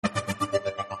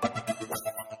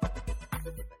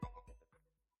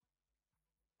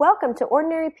Welcome to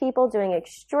Ordinary People Doing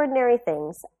Extraordinary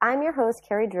Things. I'm your host,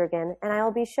 Carrie Drugan, and I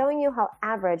will be showing you how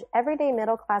average, everyday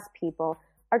middle-class people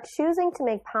are choosing to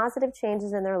make positive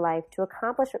changes in their life to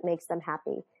accomplish what makes them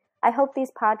happy. I hope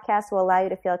these podcasts will allow you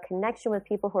to feel a connection with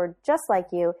people who are just like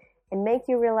you and make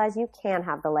you realize you can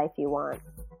have the life you want.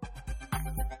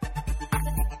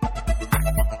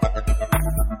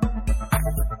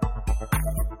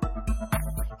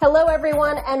 Hello,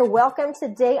 everyone, and welcome.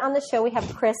 Today on the show, we have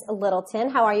Chris Littleton.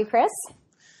 How are you, Chris?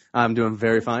 I'm doing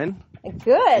very fine.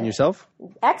 Good. And yourself?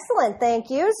 Excellent,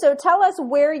 thank you. So tell us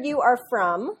where you are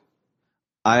from.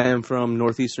 I am from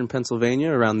northeastern Pennsylvania,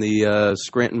 around the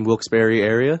Scranton-Wilkes-Barre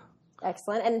area.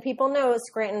 Excellent. And people know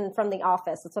Scranton from The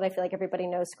Office. That's what I feel like everybody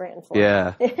knows Scranton for.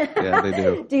 Yeah, they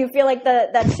do. Do you feel like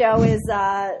that show is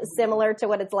similar to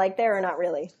what it's like there or not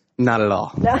really? Not at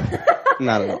all. No?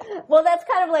 Not at all. Well, that's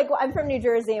kind of like, I'm from New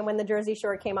Jersey, and when the Jersey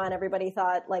Shore came on, everybody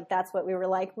thought like that's what we were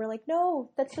like. We're like, no,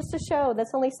 that's just a show.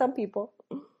 That's only some people.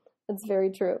 That's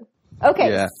very true.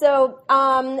 Okay, yeah. So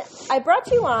I brought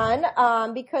you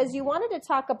on because you wanted to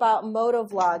talk about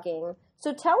motovlogging.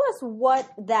 So tell us what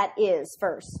that is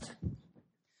first.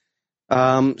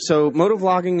 So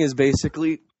motovlogging is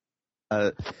basically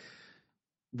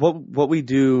what we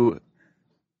do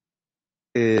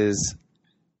is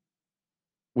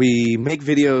we make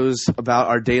videos about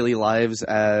our daily lives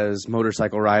as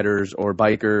motorcycle riders or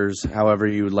bikers, however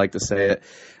you would like to say it.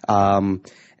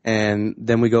 And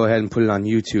then we go ahead and put it on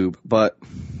YouTube. But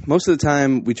most of the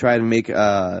time we try to make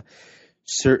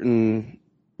certain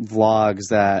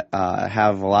vlogs that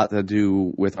have a lot to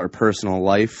do with our personal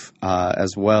life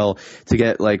as well, to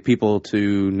get like people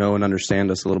to know and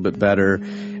understand us a little bit better.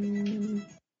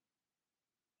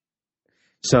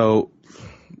 So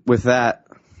with that,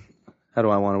 how do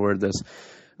I want to word this?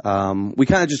 We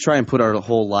kind of just try and put our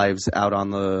whole lives out on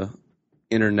the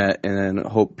internet and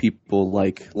hope people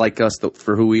like us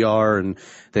for who we are, and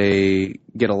they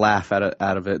get a laugh out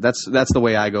of it. That's the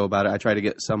way I go about it. I try to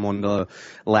get someone to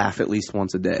laugh at least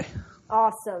once a day.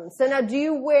 Awesome. So now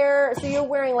you're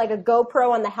wearing like a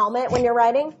GoPro on the helmet when you're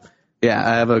riding? Yeah,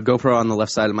 I have a GoPro on the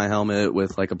left side of my helmet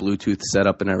with like a Bluetooth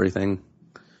setup and everything.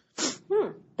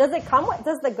 Does the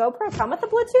GoPro come with the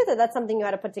Bluetooth, or that's something you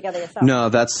had to put together yourself? No,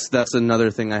 that's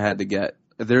another thing I had to get.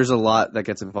 There's a lot that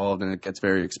gets involved, and it gets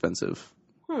very expensive.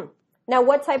 Now,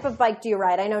 what type of bike do you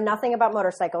ride? I know nothing about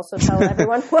motorcycles, so tell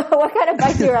everyone what kind of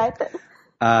bike do you ride?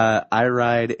 I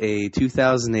ride a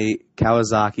 2008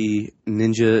 Kawasaki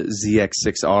Ninja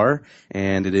ZX6R,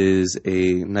 and it is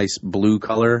a nice blue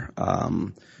color,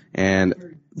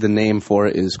 and the name for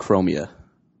it is Chromia.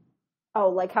 Oh,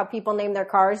 like how people name their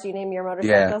cars, you name your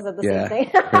motorcycles at the same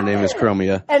thing? Her name is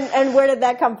Chromia. And where did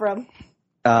that come from?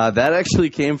 That actually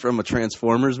came from a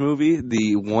Transformers movie.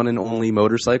 The one and only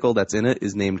motorcycle that's in it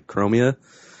is named Chromia.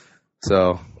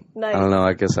 So, nice. I don't know,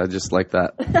 I guess I just like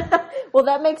that. Well,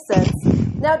 that makes sense.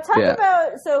 Now, talk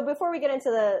about, so before we get into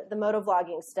the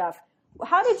motovlogging stuff,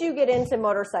 how did you get into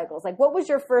motorcycles? Like, what was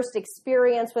your first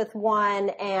experience with one,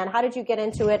 and how did you get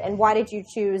into it, and why did you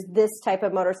choose this type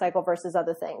of motorcycle versus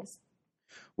other things?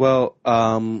 Well,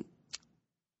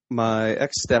 my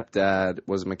ex-stepdad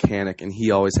was a mechanic, and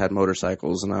he always had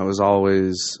motorcycles, and I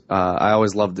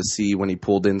always loved to see when he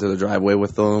pulled into the driveway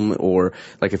with them, or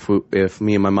like if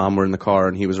me and my mom were in the car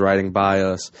and he was riding by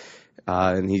us,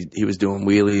 and he was doing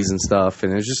wheelies and stuff,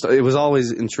 and it was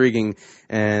always intriguing.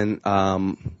 And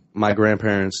my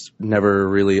grandparents never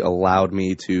really allowed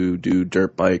me to do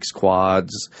dirt bikes,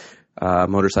 quads,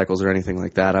 motorcycles, or anything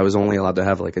like that. I was only allowed to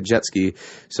have like a jet ski,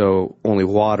 so only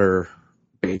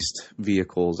water-based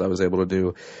vehicles I was able to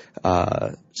do.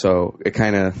 So it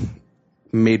kind of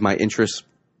made my interest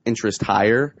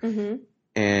higher,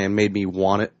 and made me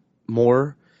want it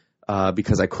more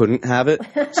because I couldn't have it.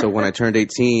 So when I turned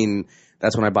 18,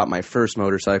 that's when I bought my first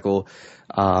motorcycle,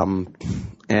 and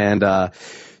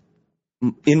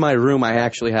in my room, I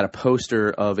actually had a poster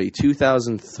of a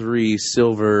 2003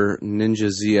 silver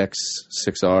Ninja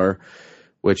ZX6R,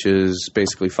 which is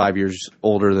basically 5 years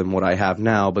older than what I have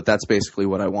now. But that's basically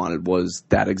what I wanted, was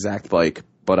that exact bike.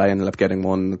 But I ended up getting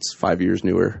one that's 5 years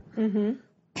newer.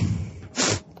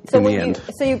 So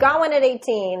you got one at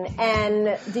 18,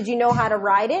 and did you know how to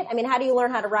ride it? I mean, how do you learn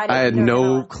how to ride it? I had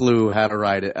no clue how to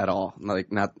ride it at all.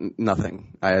 Like,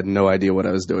 nothing. I had no idea what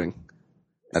I was doing.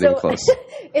 Not even close.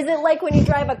 Is it like when you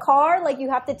drive a car, like you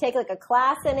have to take like a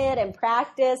class in it and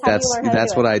practice? How do you learn how to do it?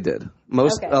 That's what I did.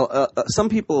 Some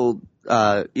people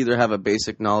either have a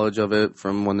basic knowledge of it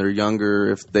from when they're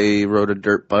younger, if they rode a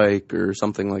dirt bike or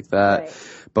something like that. Right.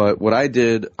 But what I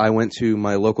did, I went to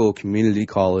my local community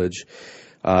college,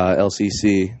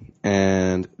 LCC,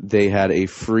 and they had a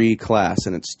free class,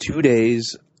 and it's 2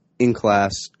 days in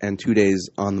class and 2 days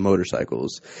on the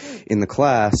motorcycles. In the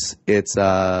class, it's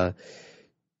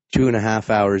 2.5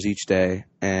 hours each day,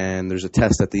 and there's a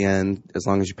test at the end. As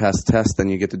long as you pass the test, then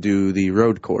you get to do the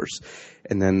road course.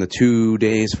 And then the 2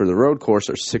 days for the road course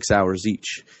are 6 hours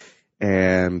each.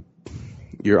 And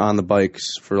you're on the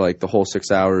bikes for like the whole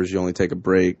 6 hours. You only take a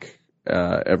break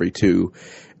every 2.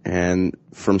 And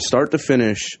from start to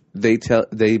finish, they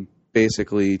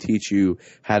basically teach you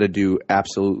how to do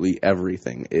absolutely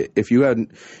everything. If you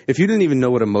didn't even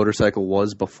know what a motorcycle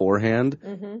was beforehand,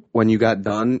 when you got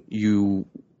done, you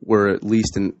were at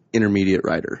least an intermediate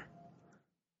rider.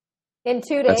 In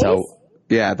 2 days?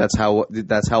 That's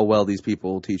how well these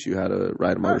people teach you how to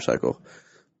ride a motorcycle.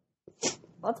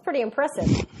 Well, that's pretty impressive.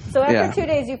 So after 2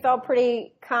 days, you felt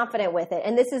pretty confident with it.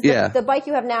 And this is the bike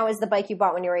you have now is the bike you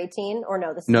bought when you were 18, or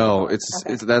no?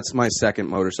 That's my second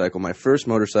motorcycle. My first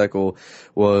motorcycle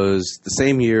was the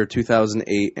same year,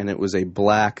 2008, and it was a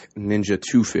black Ninja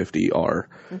 250R.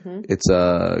 It's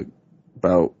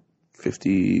about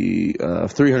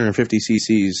 350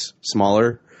 cc's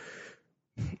smaller.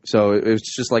 So it was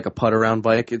just like a putt around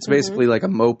bike. It's basically like a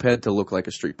moped to look like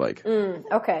a street bike.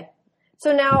 Okay.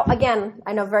 So now, again,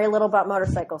 I know very little about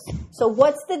motorcycles. So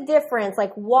what's the difference?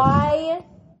 Like, why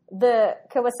the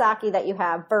Kawasaki that you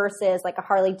have versus like a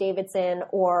Harley Davidson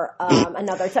or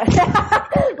another type?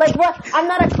 Like, what? I'm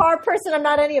not a car person. I'm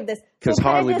not any of this. Because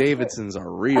Harley Davidsons are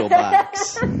real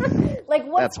bikes. Like,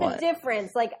 what's the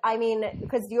difference? Like, I mean,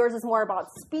 because yours is more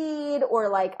about speed, or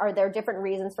like, are there different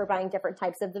reasons for buying different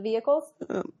types of the vehicles?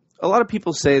 A lot of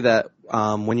people say that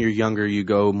when you're younger, you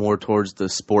go more towards the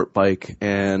sport bike.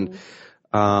 And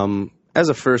as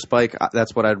a first bike,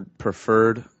 that's what I'd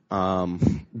preferred.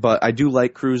 But I do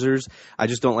like cruisers. I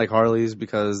just don't like Harleys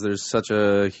because there's such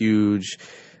a huge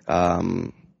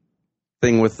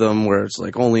thing with them where it's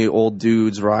like only old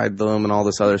dudes ride them and all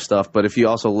this other stuff. But if you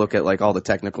also look at like all the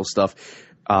technical stuff,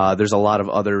 there's a lot of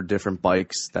other different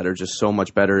bikes that are just so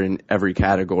much better in every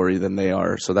category than they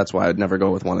are. So that's why I'd never go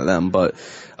with one of them. But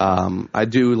I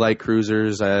do like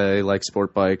cruisers. I like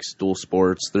sport bikes, dual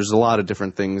sports. There's a lot of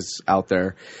different things out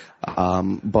there.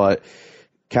 But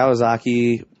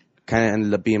Kawasaki kind of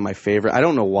ended up being my favorite. I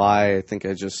don't know why. I think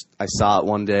I saw it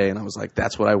one day and I was like,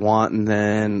 that's what I want. And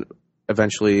then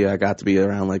eventually I got to be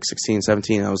around like 16,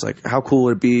 17. I was like, how cool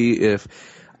would it be if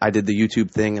I did the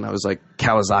YouTube thing and I was like,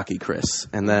 Kawasaki Chris.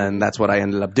 And then that's what I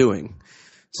ended up doing.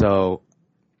 So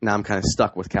now I'm kind of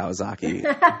stuck with Kawasaki.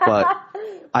 But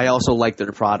I also like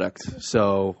their product.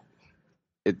 So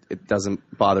it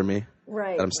doesn't bother me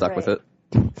that I'm stuck with it.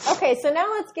 Okay, so now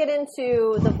let's get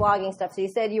into the vlogging stuff. So you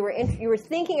said you were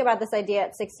thinking about this idea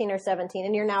at 16 or 17,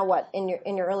 and you're now what, in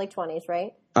your early 20s,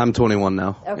 right? I'm 21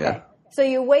 now. Okay. Yeah. So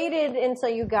you waited until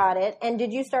you got it, and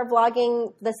did you start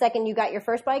vlogging the second you got your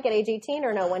first bike at age 18,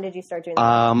 or no? When did you start doing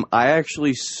that? I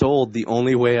actually sold the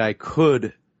only way I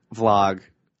could vlog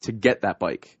to get that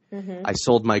bike. I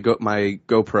sold my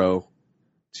GoPro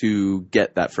to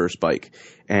get that first bike,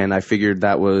 and I figured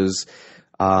that was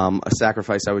a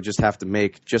sacrifice I would just have to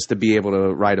make just to be able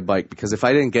to ride a bike. Because if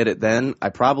I didn't get it then, I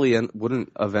probably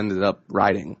wouldn't have ended up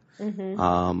riding.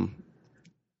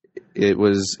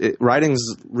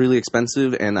 Riding's really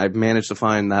expensive, and I managed to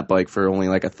find that bike for only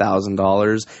like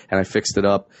 $1,000, and I fixed it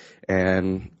up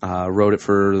and rode it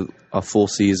for a full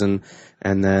season,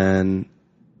 and then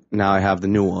now I have the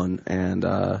new one. And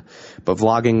but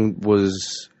vlogging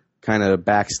was kind of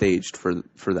backstaged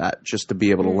for that, just to be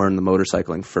able to learn the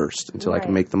motorcycling first until I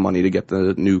can make the money to get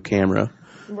the new camera.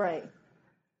 Right.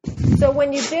 So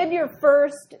when you did your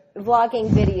first vlogging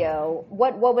video,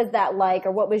 what was that like,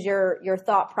 or what was your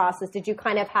thought process? Did you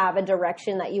kind of have a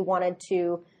direction that you wanted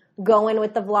to go in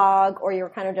with the vlog, or you were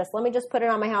kind of just, let me just put it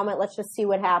on my helmet, let's just see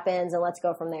what happens, and let's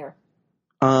go from there?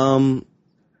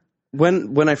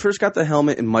 When I first got the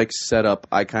helmet and mic set up,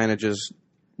 I kind of just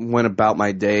went about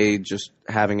my day just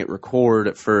having it record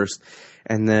at first,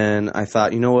 and then I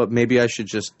thought, you know what, maybe I should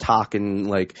just talk and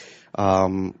like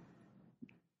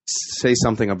say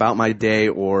something about my day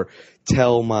or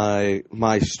tell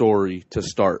my story to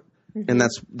start. And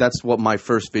that's what my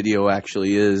first video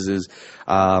actually is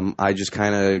I just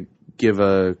kind of give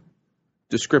a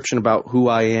description about who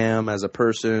I am as a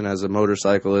person, as a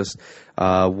motorcyclist,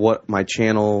 what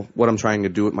I'm trying to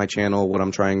do with my channel, what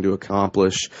I'm trying to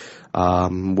accomplish,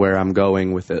 where I'm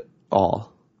going with it all.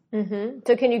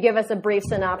 So can you give us a brief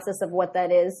synopsis of what that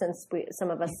is, since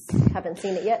some of us haven't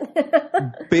seen it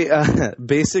yet?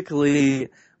 Basically,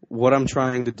 what I'm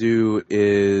trying to do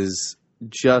is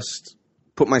just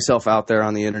put myself out there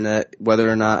on the internet, whether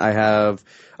or not I have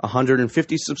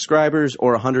 150 subscribers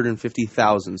or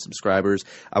 150,000 subscribers.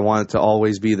 I want it to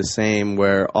always be the same,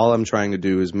 where all I'm trying to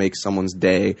do is make someone's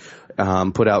day,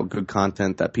 put out good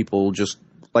content that people just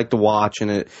like to watch,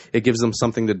 and it gives them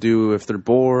something to do if they're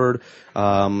bored,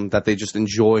 that they just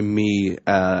enjoy me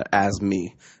as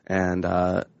me. And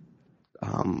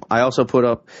I also put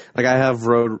up, like, I have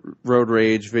road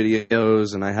rage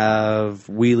videos and I have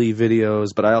wheelie videos,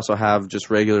 but I also have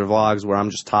just regular vlogs where I'm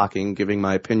just talking, giving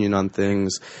my opinion on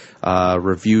things,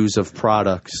 reviews of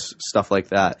products, stuff like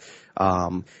that.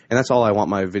 And that's all I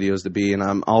want my videos to be. And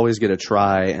I'm always going to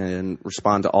try and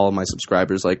respond to all of my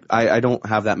subscribers. Like, I don't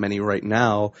have that many right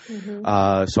now.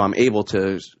 So I'm able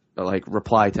to like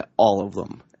reply to all of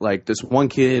them. Like, this one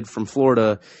kid from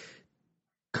Florida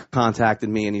contacted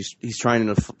me, and he's trying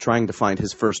to find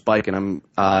his first bike, and I'm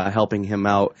helping him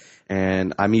out,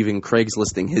 and I'm even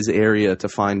Craigslisting his area to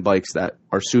find bikes that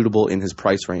are suitable in his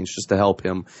price range, just to help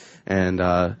him.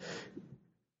 And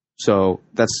so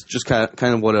that's just kind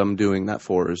of what I'm doing that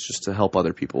for, is just to help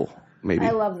other people. Maybe.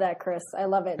 I love that, Chris. I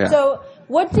love it. Yeah. So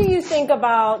what do you think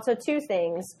about, so two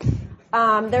things.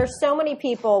 There's so many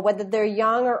people, whether they're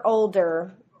young or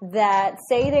older, that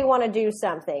say they want to do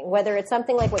something, whether it's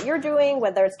something like what you're doing,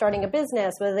 whether it's starting a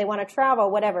business, whether they want to travel,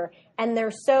 whatever, and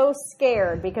they're so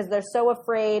scared because they're so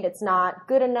afraid it's not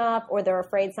good enough, or they're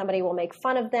afraid somebody will make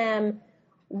fun of them.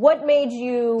 What made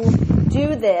you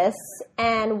do this,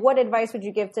 and what advice would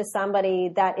you give to somebody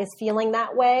that is feeling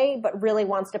that way but really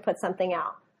wants to put something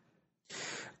out?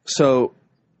 So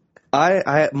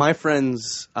my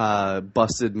friends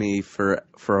busted me for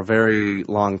a very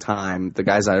long time. The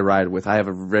guys I ride with, I have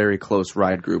a very close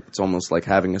ride group. It's almost like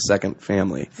having a second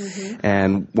family.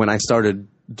 And when I started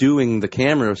doing the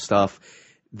camera stuff,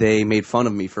 they made fun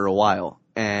of me for a while.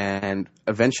 And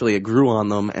eventually it grew on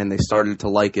them, and they started to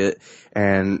like it.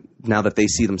 And now that they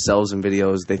see themselves in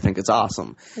videos, they think it's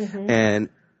awesome. And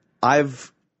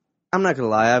I'm not gonna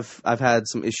lie, I've had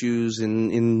some issues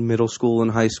in middle school and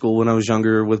high school when I was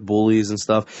younger with bullies and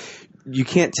stuff. You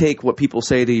can't take what people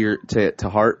say to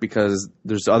heart, because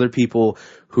there's other people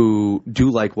who do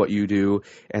like what you do,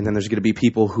 and then there's going to be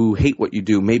people who hate what you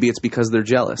do. Maybe it's because they're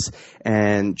jealous.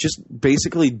 And just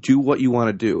basically do what you want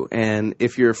to do. And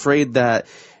if you're afraid that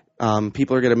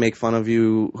people are going to make fun of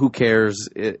you, who cares?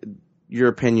 Your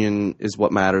opinion is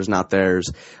what matters, not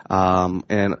theirs.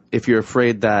 And if you're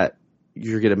afraid that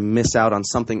you're going to miss out on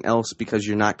something else because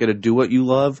you're not going to do what you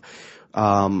love,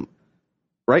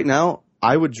 right now,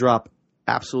 I would drop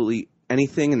absolutely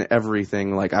anything and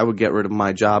everything. Like, I would get rid of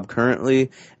my job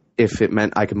currently if it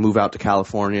meant I could move out to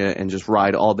California and just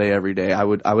ride all day, every day. I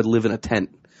would live in a tent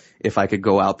if I could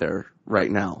go out there right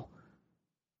now.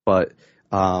 But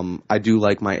I do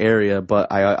like my area,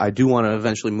 but I do want to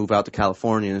eventually move out to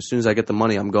California. And as soon as I get the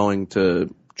money, I'm going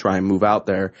to try and move out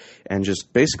there and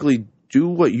just basically do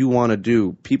what you want to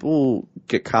do. People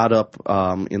get caught up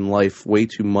in life way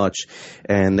too much,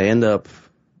 and they end up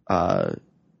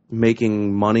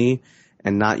making money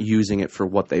and not using it for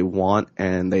what they want,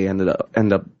 and they end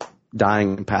up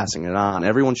dying and passing it on.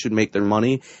 Everyone should make their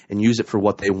money and use it for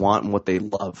what they want and what they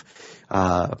love.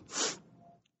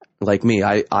 Like me,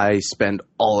 I spend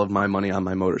all of my money on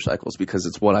my motorcycles because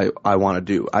it's what I want to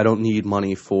do. I don't need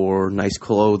money for nice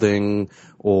clothing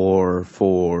or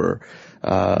for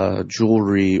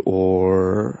jewelry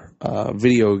or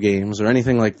video games or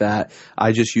anything like that.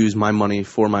 I just use my money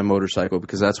for my motorcycle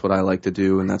because that's what I like to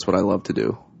do and that's what I love to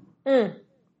do.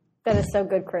 That is so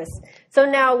good, Chris. So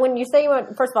now when you say you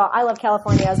want, first of all, I love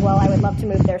California as well. I would love to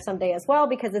move there someday as well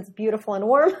because it's beautiful and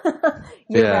warm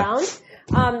year round.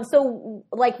 So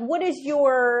like, what is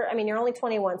your, I mean, you're only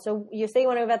 21. So you say you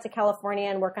want to move out to California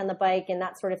and work on the bike and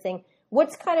that sort of thing.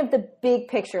 What's kind of the big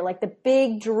picture, like the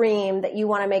big dream that you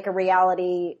want to make a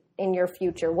reality in your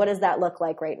future? What does that look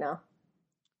like right now?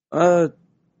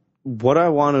 What I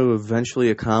want to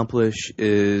eventually accomplish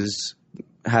is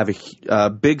have a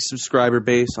big subscriber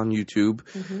base on YouTube,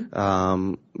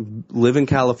 live in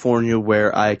California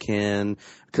where I can,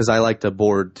 because I like to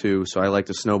board too, so I like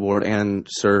to snowboard and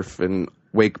surf and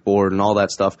wakeboard and all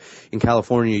that stuff. In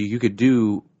California, you could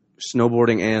do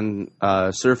snowboarding and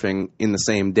surfing in the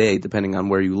same day, depending on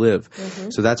where you live.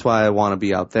 So that's why I want to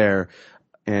be out there.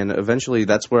 And eventually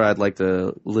that's where I'd like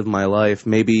to live my life,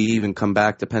 maybe even come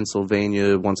back to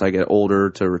Pennsylvania once I get older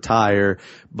to retire.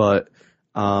 But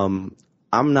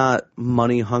I'm not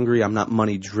money hungry. I'm not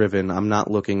money driven. I'm not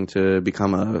looking to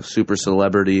become a super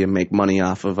celebrity and make money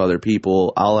off of other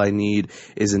people. All I need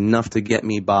is enough to get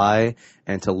me by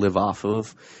and to live off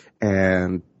of.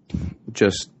 And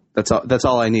just that's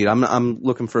all I need. I'm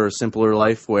looking for a simpler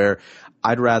life where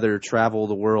I'd rather travel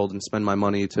the world and spend my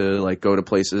money to like go to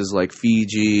places like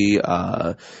Fiji,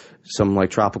 some like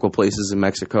tropical places in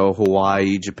Mexico,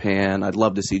 Hawaii, Japan. I'd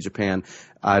love to see Japan.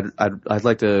 I'd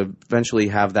like to eventually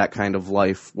have that kind of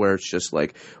life where it's just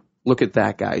like, look at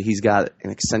that guy. He's got an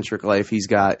eccentric life. He's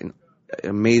got an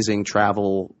amazing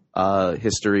travel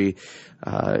history.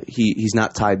 He's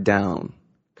not tied down,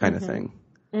 kind of thing.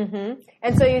 Mm-hmm.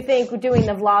 And so you think doing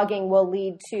the vlogging will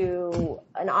lead to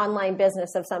an online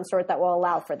business of some sort that will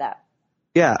allow for that?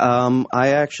 Yeah,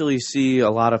 I actually see a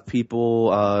lot of people.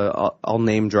 I'll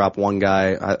name drop one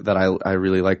guy that I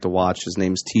really like to watch. His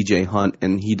name's TJ Hunt,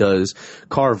 and he does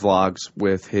car vlogs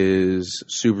with his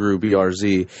Subaru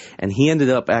BRZ. And he ended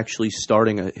up actually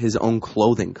starting his own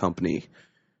clothing company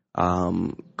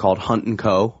called Hunt and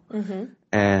Co. Mm-hmm.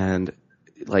 And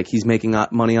like he's making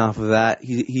money off of that.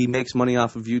 He makes money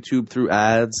off of YouTube through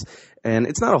ads, and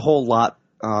it's not a whole lot,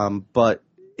 but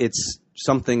it's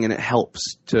something, and it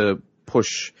helps to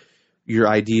push your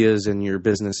ideas and your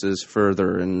businesses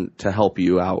further and to help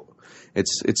you out.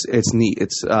 It's neat.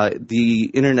 It's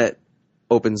the internet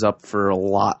opens up for a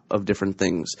lot of different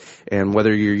things, and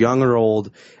whether you're young or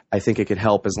old, I think it could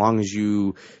help as long as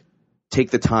you take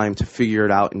the time to figure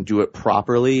it out and do it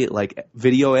properly. Like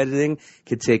video editing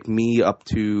could take me up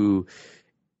to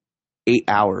 8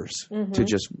 hours to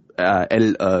just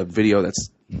edit a video that's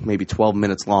maybe 12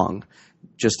 minutes long,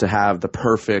 just to have the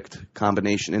perfect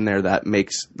combination in there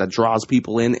that draws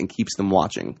people in and keeps them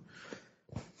watching.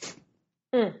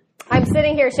 I'm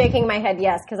sitting here shaking my head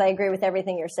yes, because I agree with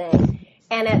everything you're saying.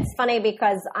 And it's funny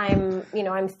because I'm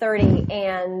 30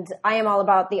 and I am all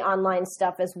about the online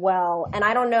stuff as well. And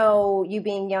I don't know, you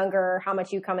being younger, how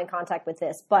much you come in contact with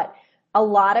this, but a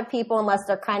lot of people, unless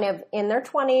they're kind of in their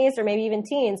 20s or maybe even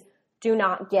teens, do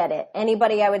not get it.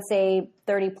 Anybody, I would say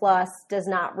 30 plus, does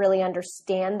not really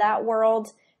understand that world.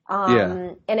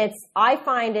 And I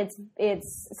find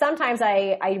it's sometimes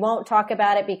I won't talk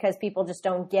about it because people just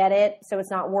don't get it. So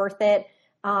it's not worth it.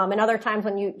 And other times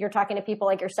when you're talking to people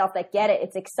like yourself that get it,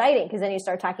 it's exciting because then you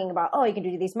start talking about, you can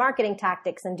do these marketing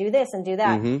tactics and do this and do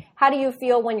that. Mm-hmm. How do you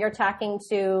feel when you're talking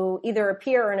to either a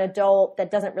peer or an adult that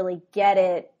doesn't really get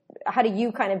it? How do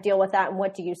you kind of deal with that, and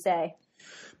what do you say?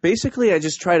 Basically, I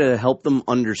just try to help them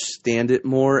understand it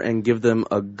more and give them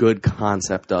a good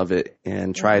concept of it,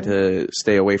 and try to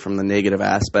stay away from the negative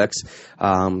aspects,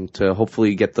 to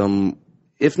hopefully get them,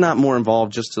 if not more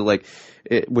involved, just to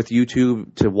with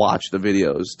YouTube, to watch the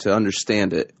videos, to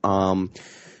understand it.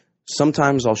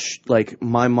 Sometimes I'll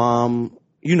my mom,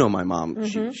 my mom,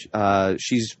 mm-hmm.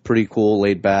 She's pretty cool,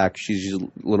 laid back. She's a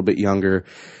little bit younger,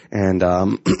 and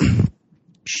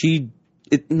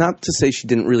not to say she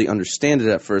didn't really understand it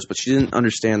at first, but she didn't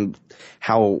understand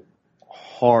how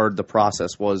hard the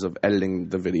process was of editing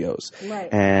the videos. Right.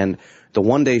 And the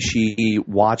one day she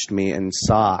watched me and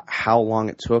saw how long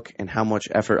it took and how much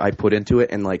effort I put into it,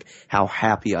 and how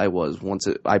happy I was once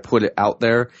I put it out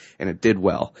there and it did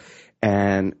well.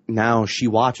 And now she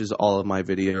watches all of my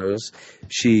videos.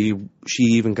 She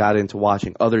even got into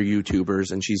watching other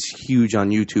YouTubers, and she's huge on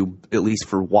YouTube, at least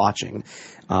for watching,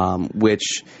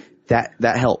 which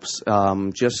that helps.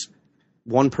 Just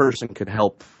one person could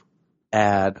help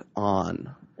add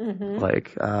on,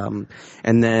 mm-hmm.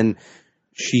 And then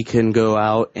she can go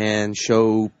out and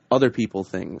show other people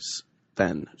things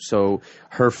then. So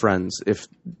her friends, if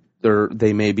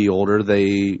they may be older,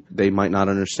 they might not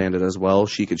understand it as well.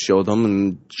 She could show them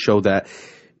and show that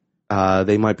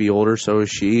they might be older. So is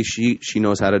she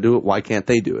knows how to do it. Why can't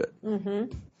they do it?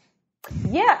 Mm-hmm.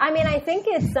 Yeah, I mean, I think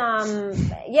it's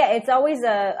it's always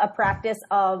a practice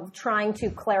of trying to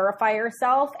clarify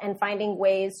yourself and finding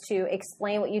ways to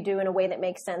explain what you do in a way that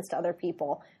makes sense to other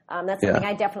people. That's something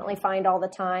I definitely find all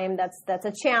the time. That's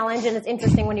a challenge, and it's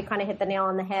interesting when you kind of hit the nail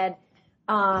on the head.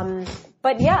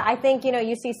 But yeah, I think,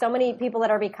 you see so many people that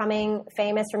are becoming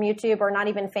famous from YouTube, or not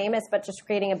even famous, but just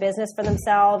creating a business for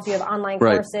themselves. You have online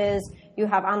courses, you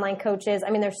have online coaches.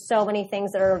 I mean, there's so many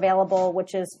things that are available,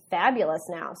 which is fabulous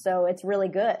now. So it's really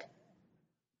good.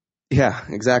 Yeah,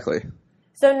 exactly.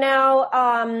 So now,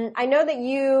 I know that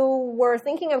you were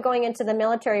thinking of going into the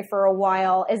military for a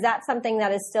while. Is that something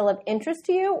that is still of interest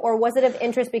to you, or was it of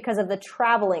interest because of the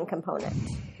traveling component?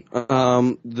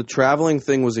 The traveling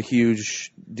thing was a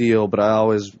huge deal, but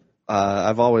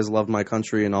I've always loved my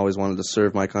country and always wanted to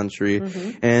serve my country.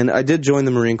 Mm-hmm. And I did join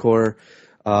the Marine Corps,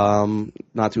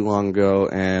 not too long ago,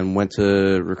 and went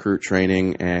to recruit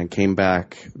training and came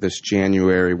back this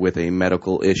January with a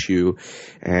medical issue.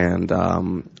 And,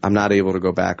 I'm not able to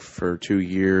go back for 2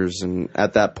 years. And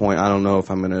at that point, I don't know if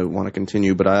I'm going to want to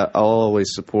continue, but I'll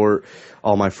always support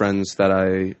all my friends that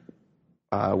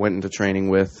went into training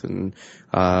with, and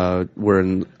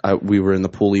we were in the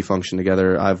Pooley function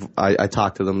together. I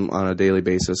talk to them on a daily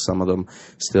basis, some of them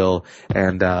still,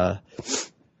 and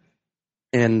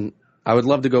I would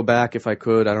love to go back if I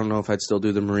could. I don't know if I'd still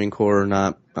do the Marine Corps or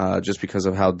not, just because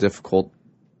of how difficult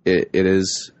it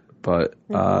is. But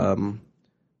I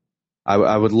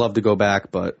would love to go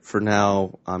back. But for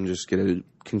now, I'm just going to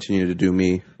continue to do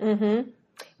me. Mm-hmm.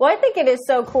 Well, I think it is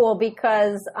so cool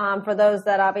because for those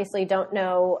that obviously don't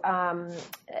know,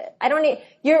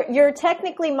 you're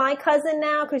technically my cousin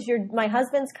now because you're my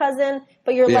husband's cousin,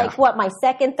 but you're like what, my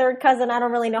second, third cousin? I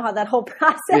don't really know how that whole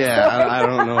process works. I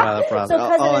don't know how that process.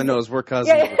 All I know is we're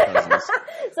cousins. Yeah. We're cousins.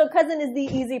 So cousin is the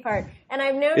easy part, and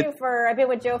I've known you I've been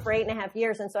with Joe for 8.5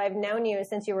 years, and so I've known you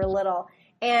since you were little.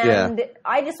 And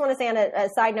I just want to say on a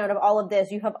side note of all of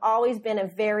this, you have always been a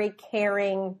very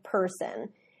caring person.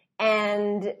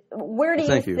 And where do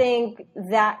you think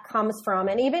that comes from?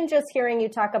 And even just hearing you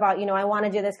talk about, I want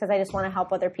to do this because I just want to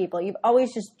help other people. You've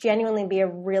always just genuinely be a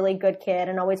really good kid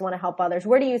and always want to help others.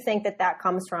 Where do you think that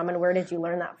comes from, and where did you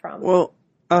learn that from? Well,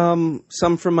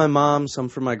 some from my mom, some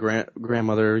from my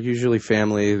grandmother, usually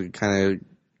family kind of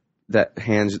that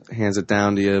hands it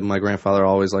down to you. My grandfather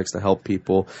always likes to help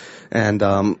people. And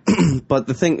but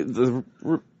the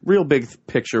real big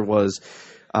picture was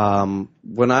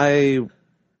when I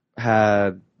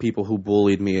had people who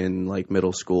bullied me in like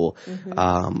middle school,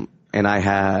 and I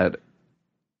had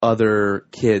other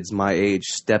kids my age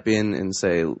step in and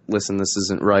say, listen, this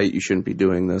isn't right, you shouldn't be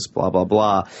doing this, blah blah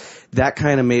blah. That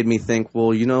kind of made me think,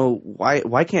 well,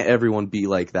 why can't everyone be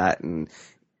like that and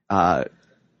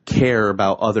care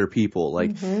about other people?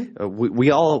 Like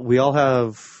we all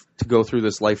have to go through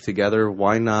this life together.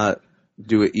 Why not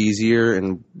do it easier,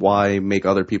 and why make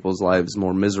other people's lives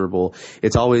more miserable?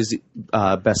 It's always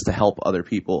best to help other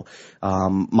people.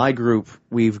 My group,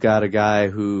 we've got a guy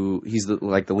who he's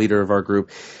the leader of our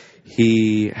group.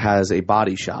 He has a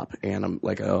body shop and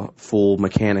like a full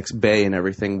mechanics bay and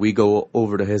everything. We go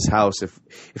over to his house if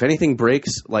anything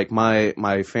breaks. Like my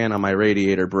fan on my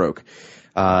radiator broke.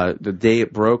 The day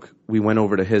it broke, we went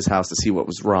over to his house to see what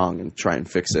was wrong and try and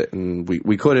fix it. And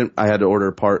we couldn't. I had to order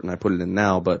a part, and I put it in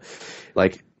now. But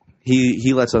like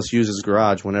he lets us use his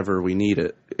garage whenever we need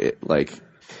it.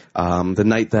 The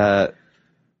night that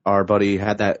our buddy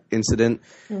had that incident,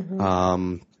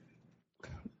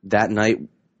 that night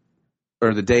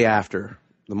or the day after,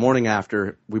 the morning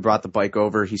after, we brought the bike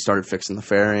over. He started fixing the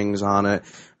fairings on it,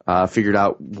 figured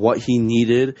out what he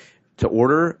needed to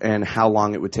order and how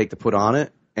long it would take to put on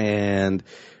it, and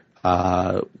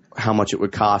how much it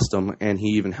would cost him, and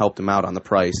he even helped him out on the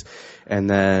price. And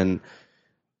then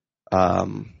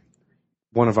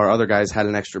one of our other guys had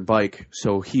an extra bike,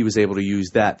 so he was able to use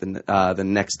that the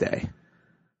next day,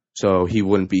 so he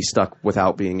wouldn't be stuck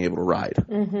without being able to ride.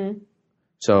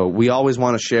 So we always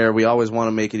want to share. We always want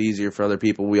to make it easier for other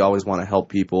people. We always want to help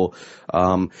people.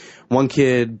 One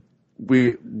kid,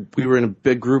 we were in a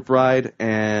big group ride,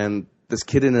 and this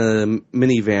kid in a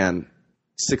minivan,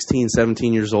 16,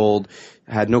 17 years old,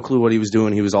 had no clue what he was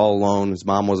doing. He was all alone. His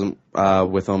mom wasn't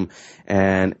with him,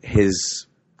 and his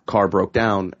car broke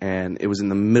down, and it was in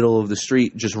the middle of the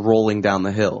street, just rolling down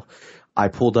the hill. I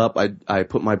pulled up. I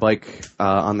put my bike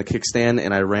on the kickstand,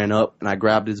 and I ran up, and I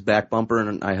grabbed his back bumper,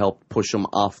 and I helped push him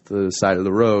off the side of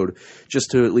the road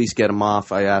just to at least get him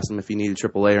off. I asked him if he needed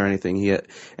AAA or anything. He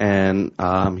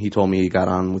told me he got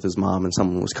on with his mom, and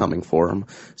someone was coming for him.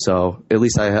 So at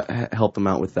least I helped him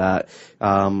out with that.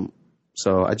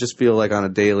 So I just feel like on a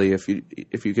daily, if you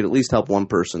could at least help one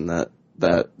person, that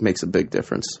makes a big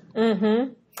difference.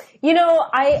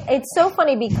 It's so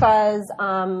funny because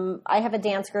I have a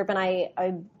dance group, and I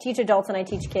teach adults and I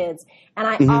teach kids, and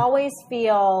I always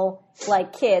feel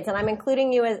like kids, and I'm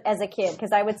including you as a kid,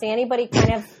 because I would say anybody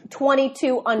kind of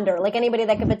 22 under, like anybody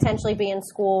that could potentially be in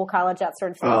school, college, that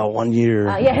sort of thing. Oh, 1 year.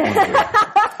 Probably,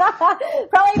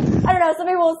 I don't know, some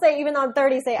people will say, even though I'm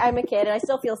 30, say I'm a kid, and I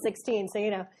still feel 16,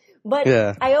 so But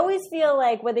I always feel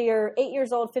like whether you're 8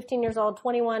 years old, 15 years old,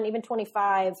 21, even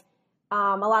 25,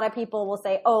 a lot of people will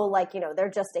say, they're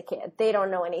just a kid. They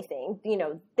don't know anything.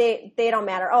 They don't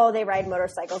matter. Oh, they ride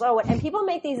motorcycles. Oh, and people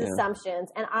make these assumptions.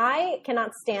 And I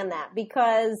cannot stand that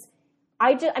because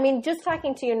just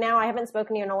talking to you now, I haven't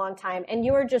spoken to you in a long time. And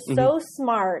you are just so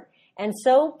smart and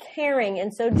so caring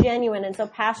and so genuine and so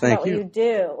passionate about what you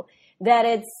do that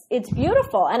it's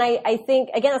beautiful. And I think,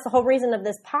 again, that's the whole reason of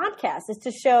this podcast, is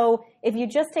to show, if you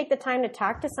just take the time to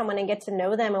talk to someone and get to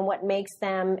know them and what makes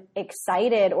them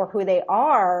excited or who they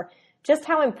are, just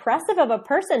how impressive of a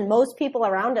person most people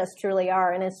around us truly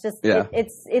are. And it's just,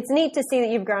 it's neat to see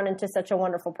that you've grown into such a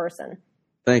wonderful person.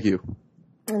 Thank you.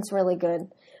 It's really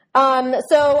good.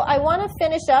 So I want to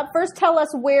finish up. First, tell us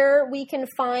where we can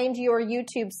find your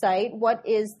YouTube site. What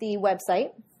is the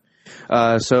website?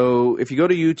 So if you go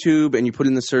to YouTube and you put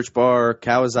in the search bar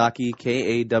Kawasaki,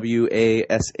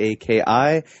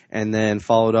 Kawasaki, and then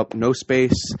followed up no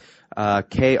space,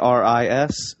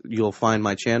 KRIS, you'll find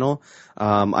my channel.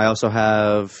 I also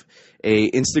have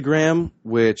a Instagram,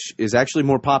 which is actually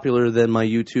more popular than my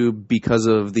YouTube because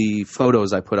of the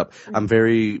photos I put up. I'm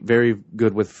very, very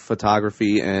good with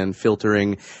photography and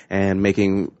filtering and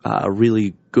making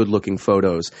really good-looking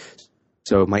photos.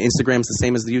 So my Instagram's the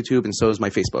same as the YouTube, and so is my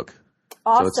Facebook.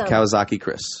 Awesome. So it's Kawasaki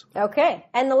Chris. Okay.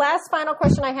 And the last final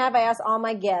question I have, I ask all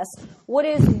my guests, what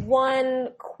is one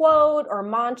quote or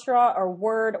mantra or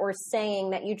word or saying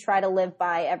that you try to live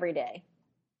by every day?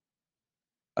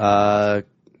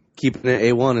 Keeping it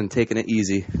A1 and taking it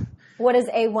easy. What does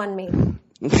A1 mean?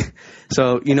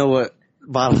 So you know what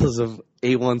bottles of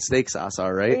A1 steak sauce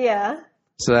are, right? Yeah.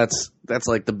 So that's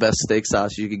like the best steak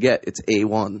sauce you could get. It's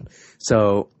A1.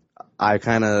 So I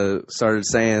kind of started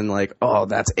saying like, oh,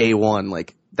 that's A1.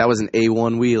 Like that was an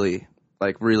A1 wheelie.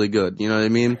 Like really good. You know what I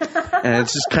mean? And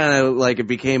it's just kind of like it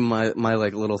became my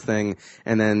like little thing.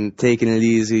 And then taking it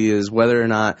easy is whether or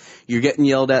not you're getting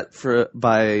yelled at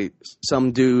by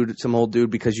some old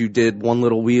dude because you did one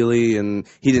little wheelie and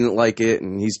he didn't like it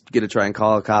and he's going to try and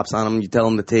call the cops on him. You tell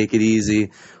him to take it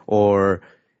easy. Or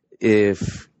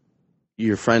if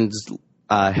your friend's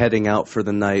heading out for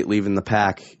the night, leaving the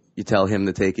pack, you tell him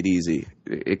to take it easy.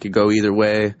 It could go either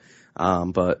way.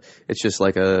 But it's just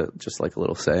like a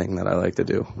little saying that I like to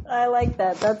do. I like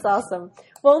that. That's awesome.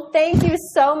 Well, thank you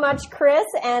so much, Chris,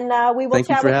 and we will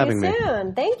chat with you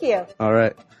soon. Thank you. All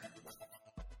right.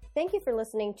 Thank you for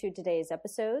listening to today's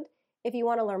episode. If you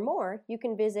want to learn more, you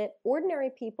can visit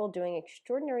Ordinary People Doing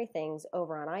Extraordinary Things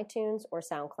over on iTunes or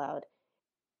SoundCloud.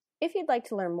 If you'd like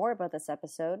to learn more about this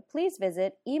episode, please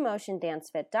visit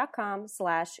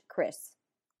emotiondancefit.com/Chris.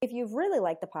 If you've really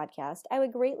liked the podcast, I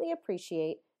would greatly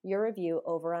appreciate your review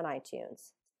over on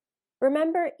iTunes.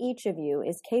 Remember, each of you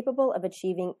is capable of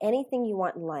achieving anything you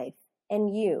want in life,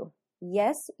 and you,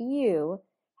 yes, you,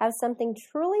 have something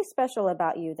truly special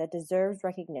about you that deserves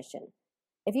recognition.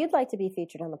 If you'd like to be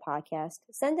featured on the podcast,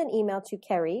 send an email to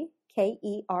Keri,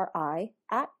 Keri,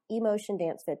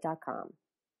 @emotiondancefit.com.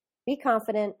 Be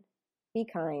confident, be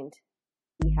kind,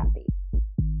 be happy.